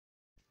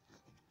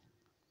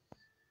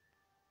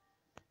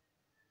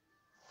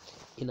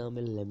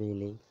Enamel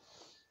lamellae.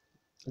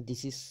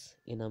 This is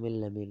enamel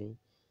lamellae.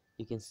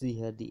 You can see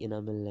here the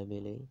enamel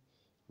lamellae.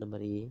 Number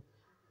A,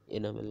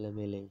 enamel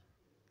lamellae.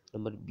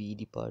 Number B,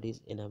 the part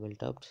is enamel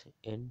tuft,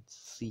 and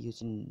C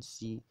is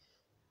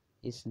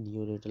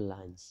neonatal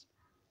lines.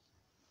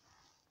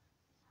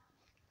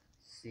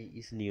 C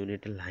is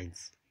neonatal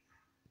lines.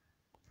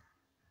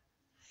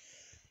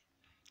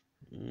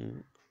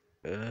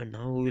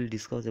 Now we will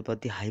discuss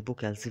about the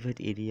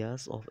hypocalcified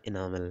areas of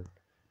enamel.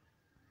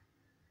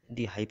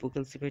 The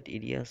hypocalcified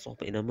areas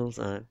of enamels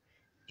are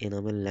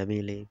enamel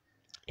lamellae,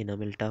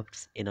 enamel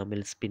tufts,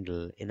 enamel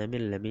spindle,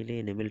 enamel lamellae,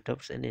 enamel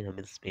tufts, and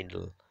enamel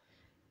spindle.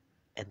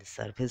 And the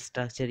surface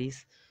structure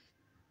is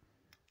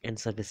In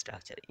surface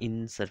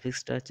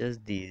structures,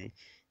 there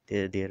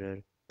are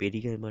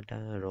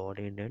perigymata, rod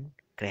end, and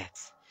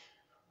cracks.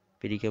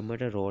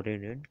 Perigymata, rod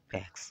end, and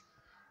cracks.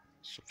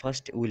 So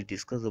first we'll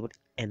discuss about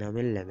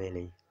enamel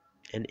lamellae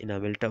and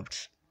enamel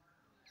tufts.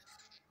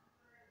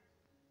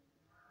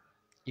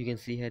 You can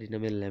see here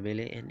enamel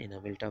lamellae and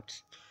enamel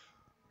tufts.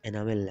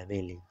 Enamel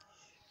lamellae.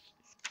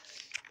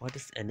 What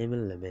is enamel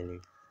lamellae?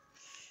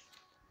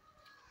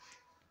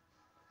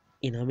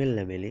 Enamel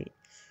lamellae.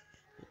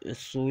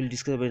 So we'll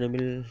discuss about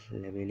enamel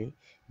lamellae.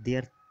 They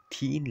are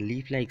thin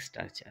leaf-like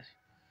structure.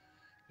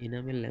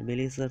 Enamel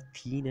lamellae are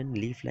thin and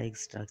leaf-like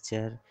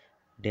structure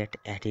that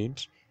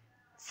attach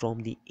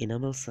from the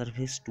enamel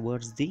surface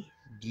towards the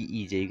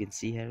DEJ. You can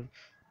see here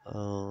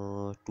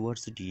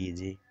towards the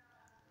DEJ.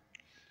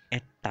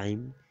 At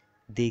time,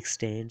 they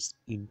extend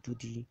into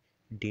the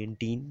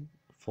dentine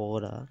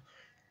for a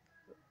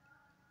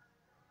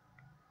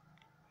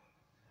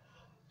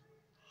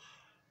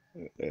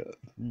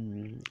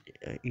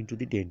into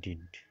the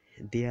dentine.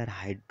 They are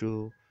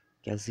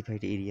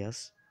hydrocalcified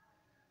areas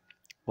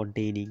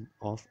containing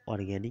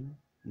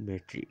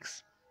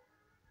matrix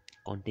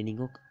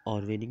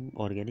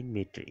organic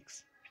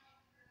matrix.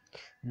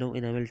 Now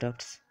enamel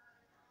tufts.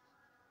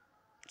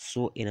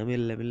 So enamel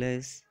lamella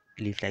is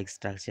leaf-like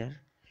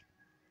structure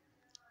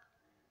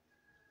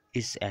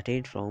is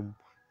attained from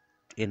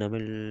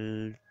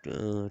enamel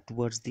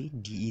towards the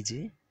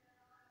DEJ.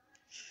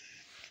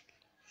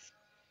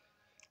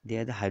 They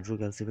are the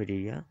hydrocalcified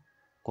area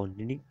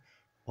containing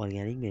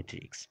organic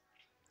matrix.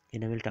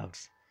 Enamel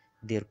tufts.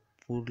 They are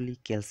poorly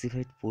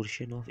calcified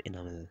portion of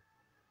enamel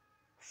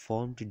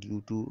formed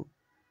due to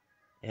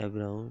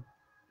abrupt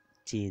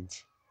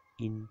change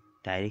in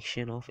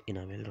direction of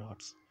enamel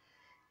rods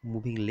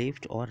moving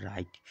left or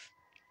right.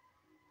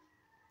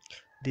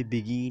 They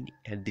begin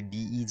at the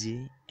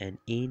DEJ and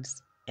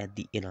ends at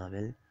the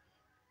enamel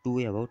to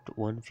about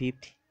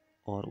 1/5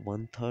 or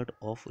 1/3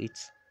 of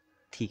its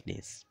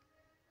thickness.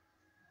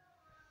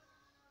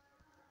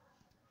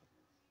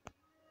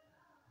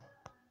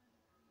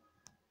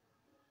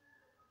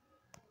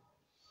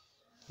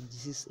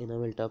 This is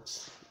enamel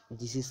tufts.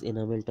 This is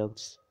enamel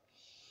tufts.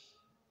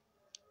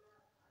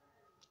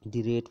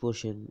 The red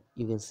portion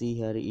you can see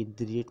here in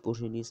the red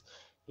portion is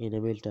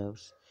enamel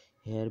tufts.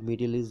 Here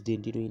middle is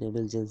dentine to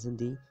enamel junction,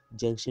 the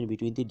junction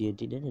between the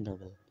dentine and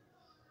enamel.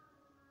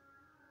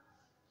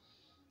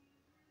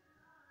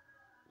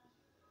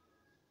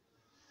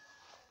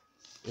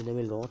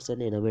 Enamel rods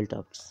and enamel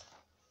tufts.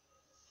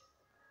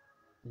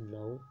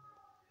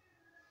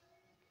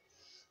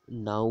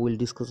 Now we'll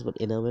discuss about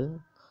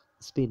enamel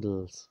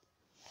spindles.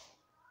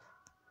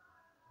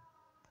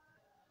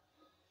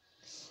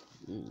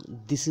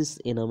 This is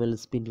enamel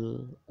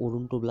spindle.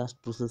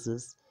 Odontoblast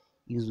processes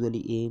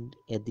usually aimed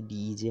at the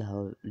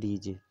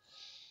DEJ.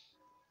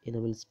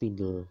 Enamel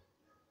spindle.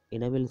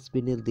 Enamel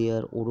spindle, they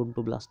are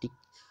odontoblastic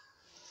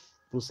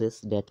process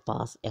that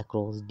pass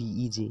across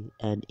DEJ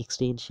and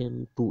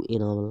extension to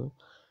enamel.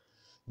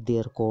 They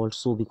are called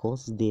so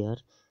because they are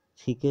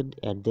thickened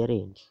at their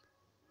end.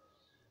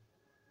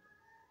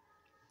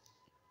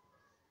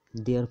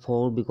 They are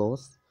formed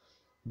because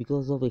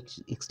of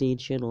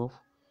extension of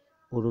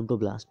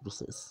odontoblast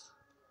process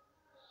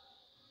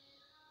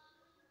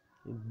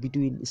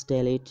between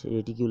stellate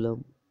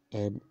reticulum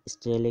and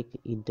stellate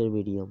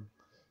intermedium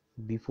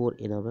before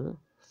enamel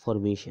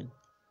formation.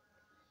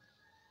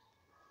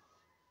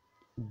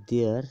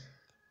 They are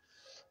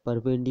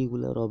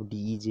perpendicular of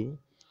DEJ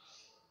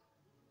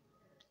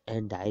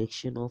and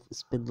direction of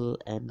spindle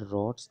and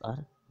rods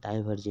are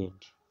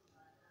divergent.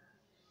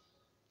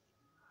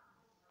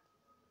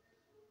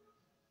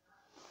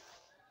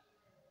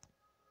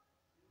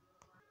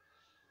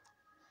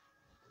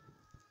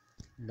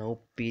 Now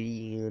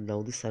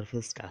the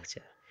surface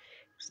structure.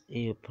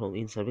 From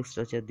in surface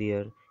structure there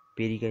are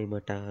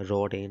perigymata,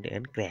 rod end,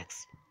 and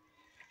cracks.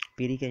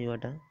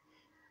 Perigymata,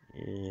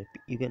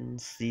 you can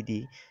see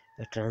the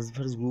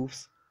transverse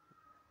grooves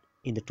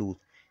in the tooth.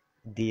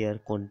 They are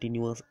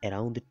continuous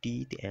around the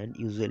teeth and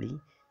usually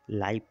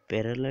lie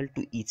parallel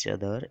to each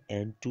other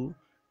and to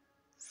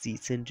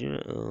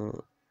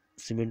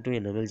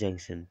cemento-enamel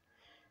junction.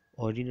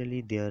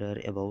 Ordinarily, there are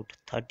about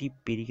 30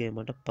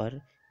 perigymata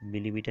per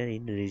millimeter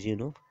in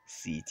region of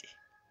CJ.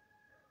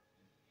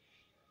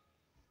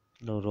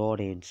 Now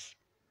rod ends.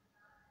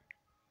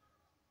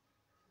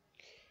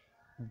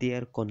 They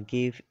are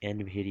concave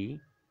and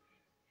very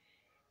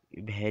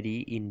vary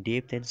in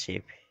depth and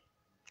shape.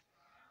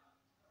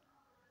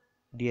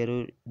 They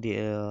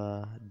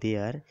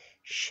are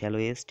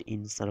shallowest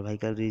in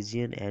cervical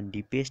region and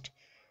deepest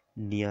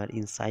near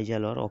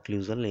incisal or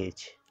occlusal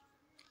edge.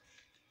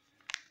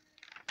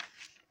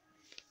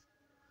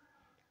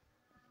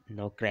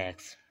 Now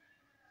cracks.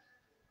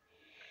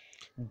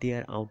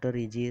 Their outer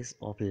edges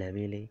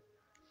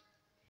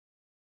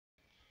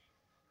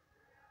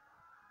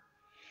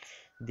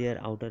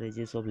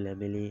of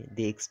lamellae.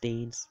 They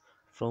extend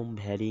from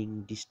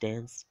varying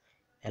distance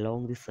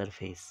along the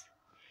surface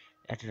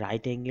at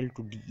right angle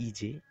to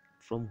DEJ,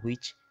 from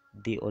which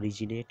they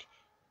originate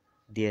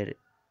their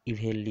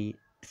evenly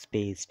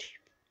spaced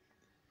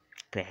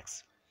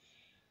cracks.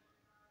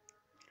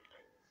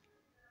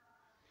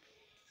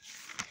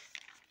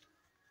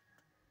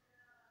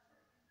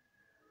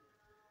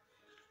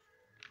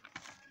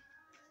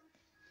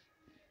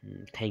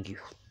 Thank you.